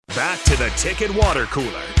Back to the Ticket Water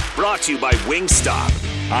Cooler, brought to you by Wingstop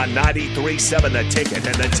on 93.7 The Ticket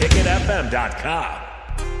and theticketfm.com.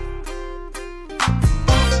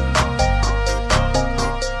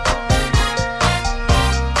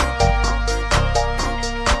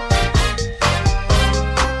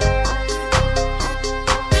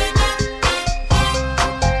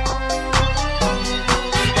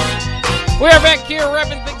 We are back here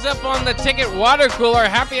wrapping things up on the Ticket Water Cooler.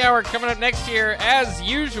 Happy hour coming up next year as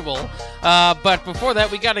usual. But before that,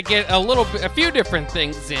 we got to get a few different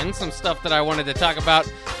things in. Some stuff that I wanted to talk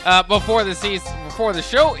about before the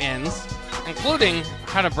show ends, including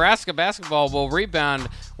how Nebraska basketball will rebound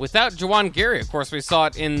without Juwan Gary. Of course, we saw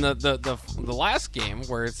it in the last game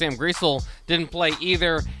where Sam Griesel didn't play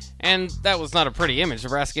either. And that was not a pretty image.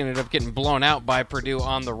 Nebraska ended up getting blown out by Purdue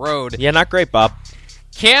on the road. Yeah, not great, Bob.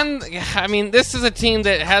 This is a team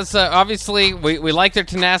that has, obviously, we like their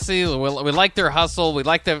tenacity, we like their hustle, we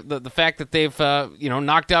like the fact that they've,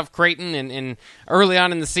 knocked off Creighton and early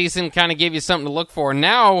on in the season kind of gave you something to look for.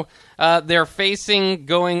 Now they're facing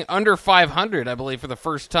going under 500, I believe, for the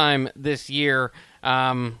first time this year,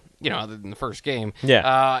 other than the first game.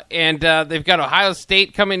 Yeah. And they've got Ohio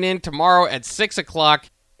State coming in tomorrow at 6 o'clock.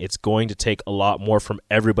 It's going to take a lot more from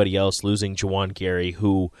everybody else losing Juwan Gary,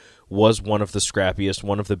 who was one of the scrappiest,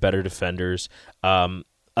 one of the better defenders,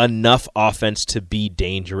 enough offense to be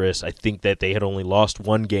dangerous. I think that they had only lost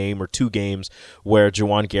one game or two games where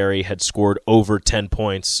Juwan Gary had scored over 10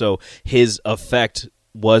 points, so his effect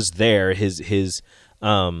was there. Words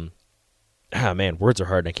are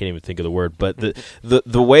hard and I can't even think of the word, but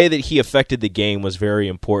the way that he affected the game was very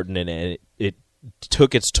important, and it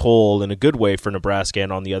took its toll in a good way for Nebraska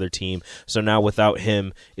and on the other team. So now without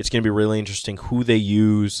him, it's going to be really interesting who they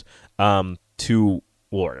use or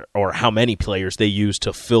how many players they use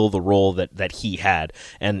to fill the role that he had.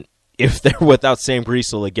 And if they're without Sam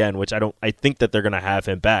Griesel again, which I think that they're going to have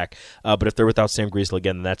him back, but if they're without Sam Griesel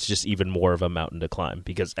again, that's just even more of a mountain to climb,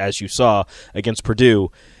 because as you saw against Purdue,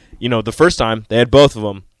 the first time they had both of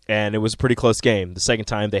them, and it was a pretty close game. The second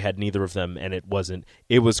time they had neither of them, and it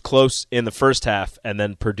was close in the first half, and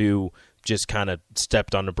then Purdue just kind of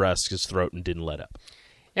stepped on Nebraska's throat and didn't let up.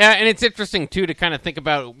 Yeah, and it's interesting, too, to kind of think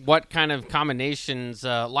about what kind of combinations,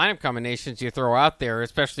 lineup combinations you throw out there,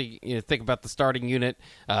 especially think about the starting unit,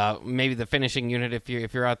 maybe the finishing unit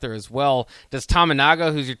if you're out there as well. Does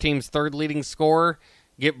Tamanaga, who's your team's third leading scorer,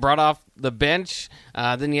 get brought off the bench?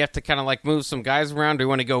 Then you have to kind of move some guys around. Do you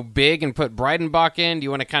want to go big and put Breidenbach in? Do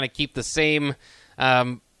you want to kind of keep the same,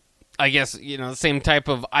 the same type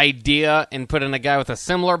of idea and put in a guy with a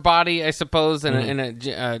similar body, I suppose, and a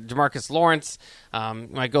Jamarcus Lawrence?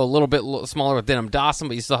 Might go a little bit smaller with Denham Dawson,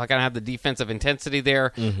 but you still kind of have the defensive intensity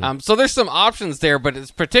there. So there's some options there, but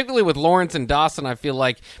it's particularly with Lawrence and Dawson, I feel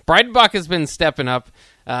like Breidenbach has been stepping up.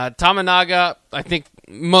 Tamanaga, I think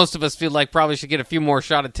most of us feel like probably should get a few more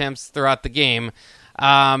shot attempts throughout the game.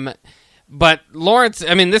 But Lawrence,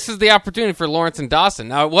 this is the opportunity for Lawrence and Dawson.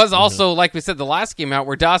 Now, it was also, like we said, the last game out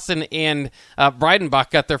where Dawson and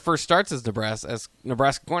Breidenbach got their first starts as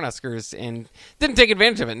Nebraska Cornhuskers and didn't take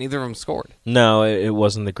advantage of it. Neither of them scored. No, it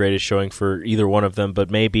wasn't the greatest showing for either one of them, but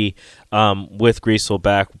maybe with Griesel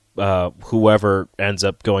back, whoever ends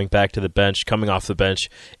up going back to the bench, coming off the bench,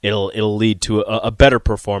 it'll lead to a better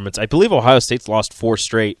performance. I believe Ohio State's lost 4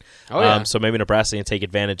 straight, so maybe Nebraska can take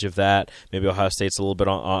advantage of that. Maybe Ohio State's a little bit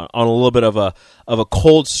on a little bit of a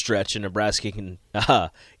cold stretch, and Nebraska can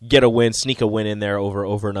get a win, sneak a win in there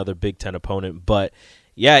over another Big Ten opponent. But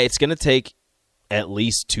yeah, it's going to take at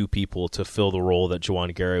least 2 people to fill the role that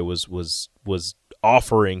Juwan Gary was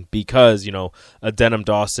offering, because a Denham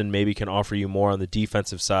Dawson maybe can offer you more on the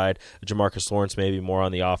defensive side, a Jamarcus Lawrence maybe more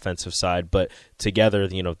on the offensive side, but together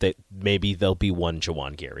maybe there'll be one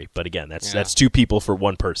Juwan Gary. But again, that's 2 people for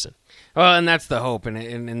one person. Well, and that's the hope, and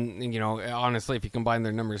honestly, if you combine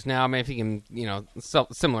their numbers now, maybe if you can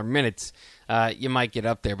similar minutes, you might get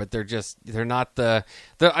up there. But they're not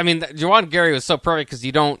Juwan Gary was so perfect because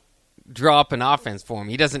you don't draw up an offense for him.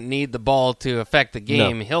 He doesn't need the ball to affect the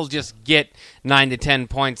game. No. He'll just get 9 to 10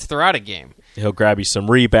 points throughout a game. He'll grab you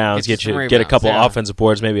some rebounds, get a couple offensive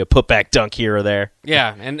boards, maybe a putback dunk here or there.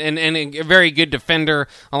 Yeah, and a very good defender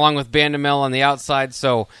along with Bandamel on the outside.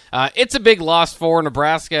 So it's a big loss for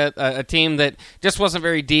Nebraska, a team that just wasn't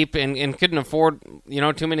very deep and couldn't afford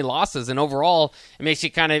too many losses. And overall, it makes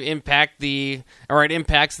you kind of impacts your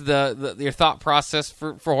thought process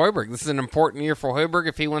for Hoiberg. This is an important year for Hoiberg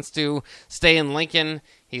if he wants to stay in Lincoln.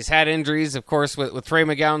 He's had injuries, of course, with Trey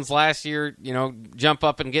McGowan's last year, jump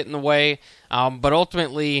up and get in the way. But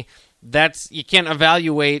ultimately, you can't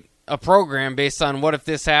evaluate a program based on what if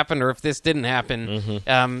this happened or if this didn't happen.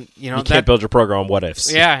 You can't build your program on what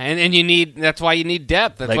ifs. Yeah, and that's why you need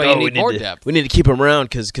depth. That's why you need more depth. We need to keep them around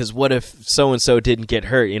because what if so-and-so didn't get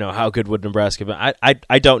hurt? How good would Nebraska be?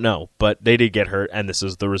 I don't know, but they did get hurt, and this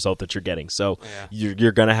is the result that you're getting. So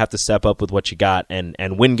you're going to have to step up with what you got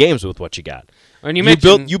and win games with what you got. And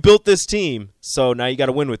you built this team, so now you got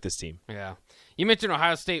to win with this team. Yeah. You mentioned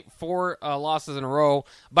Ohio State 4 losses in a row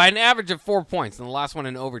by an average of 4 points, and the last one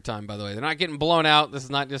in overtime, by the way. They're not getting blown out. This is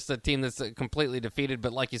not just a team that's completely defeated,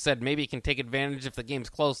 but like you said, maybe you can take advantage if the game's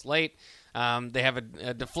close late. They have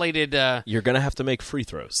a deflated... You're going to have to make free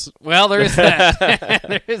throws. Well, there is that.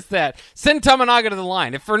 There is that. Send Tamanaga to the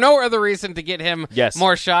line. If for no other reason to get him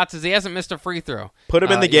more shots, as he hasn't missed a free throw. Put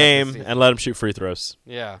him in the game and let him shoot free throws.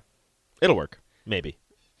 Yeah. It'll work. Maybe.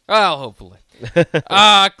 Well, hopefully.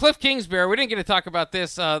 Cliff Kingsbury, we didn't get to talk about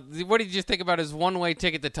this. What did you think about his one-way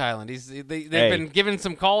ticket to Thailand? They've been given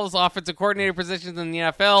some calls, offensive coordinator positions in the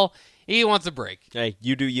NFL. He wants a break. Hey,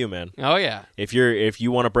 you do you, man. Oh, yeah. If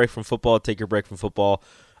you want a break from football, take your break from football.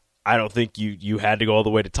 I don't think you had to go all the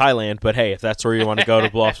way to Thailand, but hey, if that's where you want to go to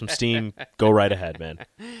blow off some steam, go right ahead, man.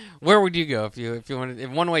 Where would you go if you wanted a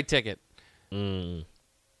one-way ticket?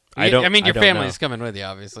 Your family's coming with you,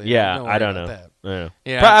 obviously. Yeah, I don't know.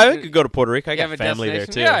 Yeah, I could go to Puerto Rico. I got family there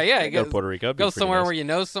too. Yeah. Go to Puerto Rico. Go somewhere nice. where you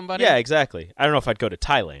know somebody. Yeah, exactly. I don't know if I'd go to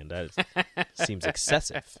Thailand. That seems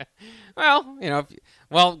excessive. Well,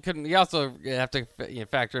 you also have to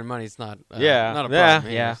factor in money. It's not not a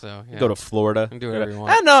problem. Yeah. So go to Florida. Do whatever you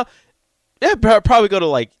want. Probably go to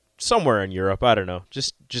like somewhere in Europe. I don't know.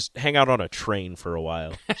 Just hang out on a train for a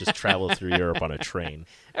while. Just travel through Europe on a train.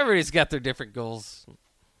 Everybody's got their different goals.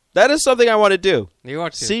 That is something I want to do. You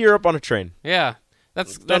want to see Europe on a train? Yeah,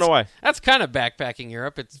 don't know why. That's kind of backpacking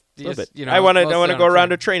Europe. It's a little bit. I want to go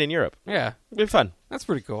around a train in Europe. Yeah, it'd be fun. That's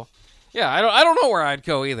pretty cool. Yeah, I don't know where I'd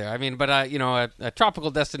go either. I mean, but a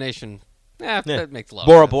tropical destination. That makes a lot.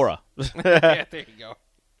 Bora of sense. Bora. Yeah, there you go.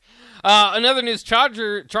 Another news: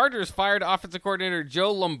 Chargers fired offensive coordinator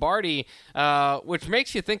Joe Lombardi, which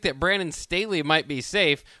makes you think that Brandon Staley might be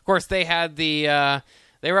safe. Of course, they had the.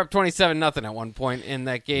 They were up 27-0 at one point in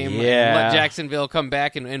that game. Yeah. And let Jacksonville come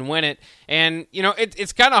back and win it. And,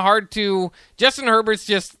 it's kind of hard to... Justin Herbert's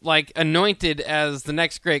just, anointed as the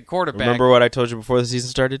next great quarterback. Remember what I told you before the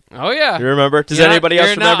season started? Oh, yeah. You remember? Does anybody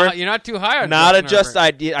else remember? You're not too high on Justin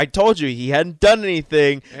I told you he hadn't done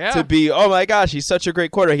anything to be, oh, my gosh, he's such a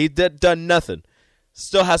great quarterback. He's done nothing.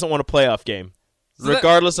 Still hasn't won a playoff game.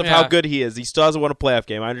 Regardless of how good he is, he still hasn't won a playoff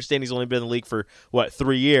game. I understand he's only been in the league for,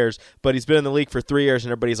 3 years, but he's been in the league for 3 years,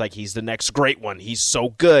 and everybody's like, he's the next great one. He's so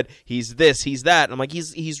good. He's this, he's that. And I'm like,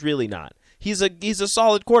 he's really not. He's a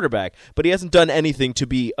solid quarterback, but he hasn't done anything to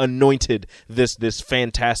be anointed this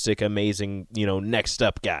fantastic, amazing, next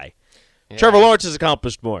up guy. Yeah. Trevor Lawrence has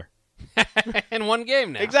accomplished more. In one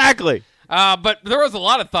game now. Exactly. But there was a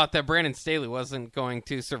lot of thought that Brandon Staley wasn't going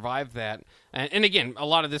to survive that. And again, a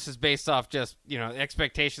lot of this is based off just,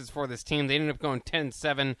 expectations for this team. They ended up going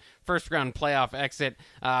 10-7, first-round playoff exit.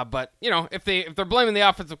 But, if they're blaming the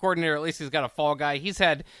offensive coordinator, at least he's got a fall guy. He's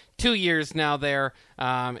had 2 years now there.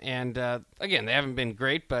 And again, they haven't been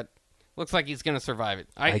great, but looks like he's going to survive it.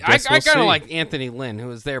 I kind of like Anthony Lynn, who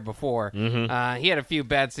was there before. Mm-hmm. He had a few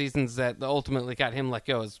bad seasons that ultimately got him let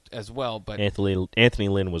go as well. But Anthony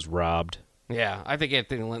Lynn was robbed. Yeah, I think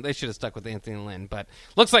Anthony Lynn, they should have stuck with Anthony Lynn. But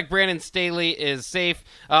looks like Brandon Staley is safe.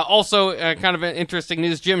 Also, kind of an interesting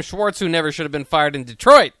news, Jim Schwartz, who never should have been fired in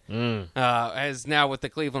Detroit, is now with the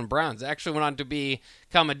Cleveland Browns. Actually went on to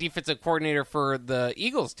become a defensive coordinator for the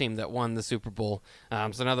Eagles team that won the Super Bowl.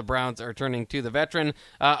 So now the Browns are turning to the veteran.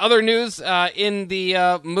 Other news in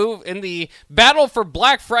the battle for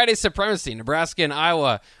Black Friday supremacy, Nebraska and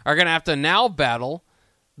Iowa are going to have to now battle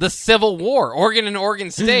the Civil War. Oregon and Oregon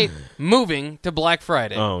State moving to Black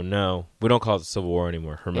Friday. Oh, no. We don't call it the Civil War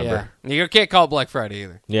anymore, remember? Yeah. You can't call it Black Friday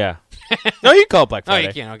either. Yeah. No, you can call it Black Friday. Oh,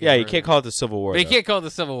 you can. Okay, yeah, you can't call it the Civil War. But you can't call it the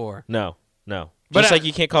Civil War. No. Just like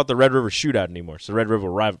you can't call it the Red River Shootout anymore. So Red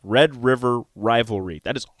River Rivalry.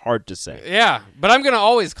 That is hard to say. Yeah, but I'm going to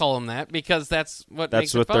always call them that because that's what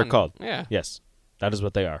makes it fun. That's what they're called. Yeah. Yes. That is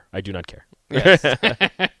what they are. I do not care. Yes.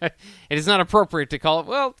 It is not appropriate to call it,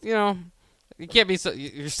 well, you can't be so.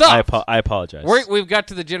 You're soft. I apologize. We've got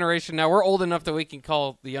to the generation now. We're old enough that we can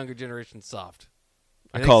call the younger generation soft.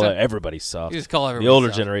 I call everybody soft. You just call everybody the older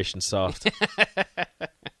soft. Generation soft.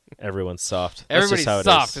 Everyone's soft. Everybody's just how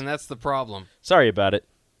soft, it is. and that's the problem. Sorry about it.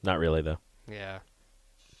 Not really, though. Yeah.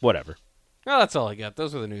 Whatever. Well, that's all I got.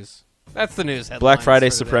 Those were the news. That's the news headlines. Black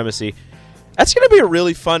Friday supremacy. That's going to be a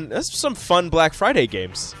really fun. That's some fun Black Friday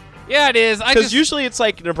games. Yeah, it is. Because usually it's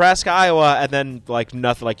like Nebraska, Iowa, and then like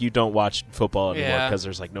nothing. Like you don't watch football anymore because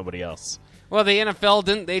there's like nobody else. Well, the NFL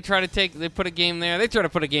didn't. They try to they put a game there. They try to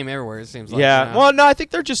put a game everywhere. It seems like. Yeah. Well, no, I think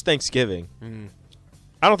they're just Thanksgiving.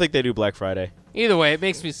 I don't think they do Black Friday. Either way, it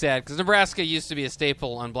makes me sad because Nebraska used to be a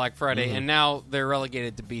staple on Black Friday, and now they're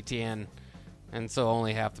relegated to BTN, and so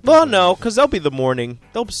only half the people. Well, no, because they'll be the morning.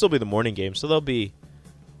 They'll still be the morning game, so they'll be.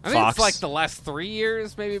 I think Fox. it's like the last 3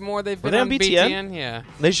 years, maybe more. They've been they on on BTN? Yeah,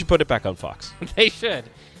 They should put it back on Fox. they should.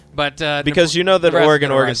 But because you know that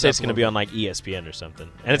Nebraska Oregon State's going to be on like ESPN or something,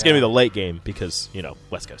 and it's going to be the late game because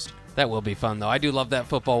West Coast. That will be fun, though. I do love that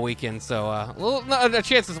football weekend, so a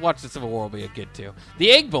chance to watch the Civil War will be good, too.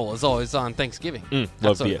 The Egg Bowl is always on Thanksgiving.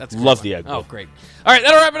 Love the Egg Bowl. Oh, great. All right,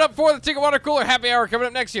 that'll wrap it up for the Ticket Water Cooler Happy Hour coming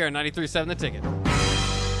up next year on 93.7 The Ticket.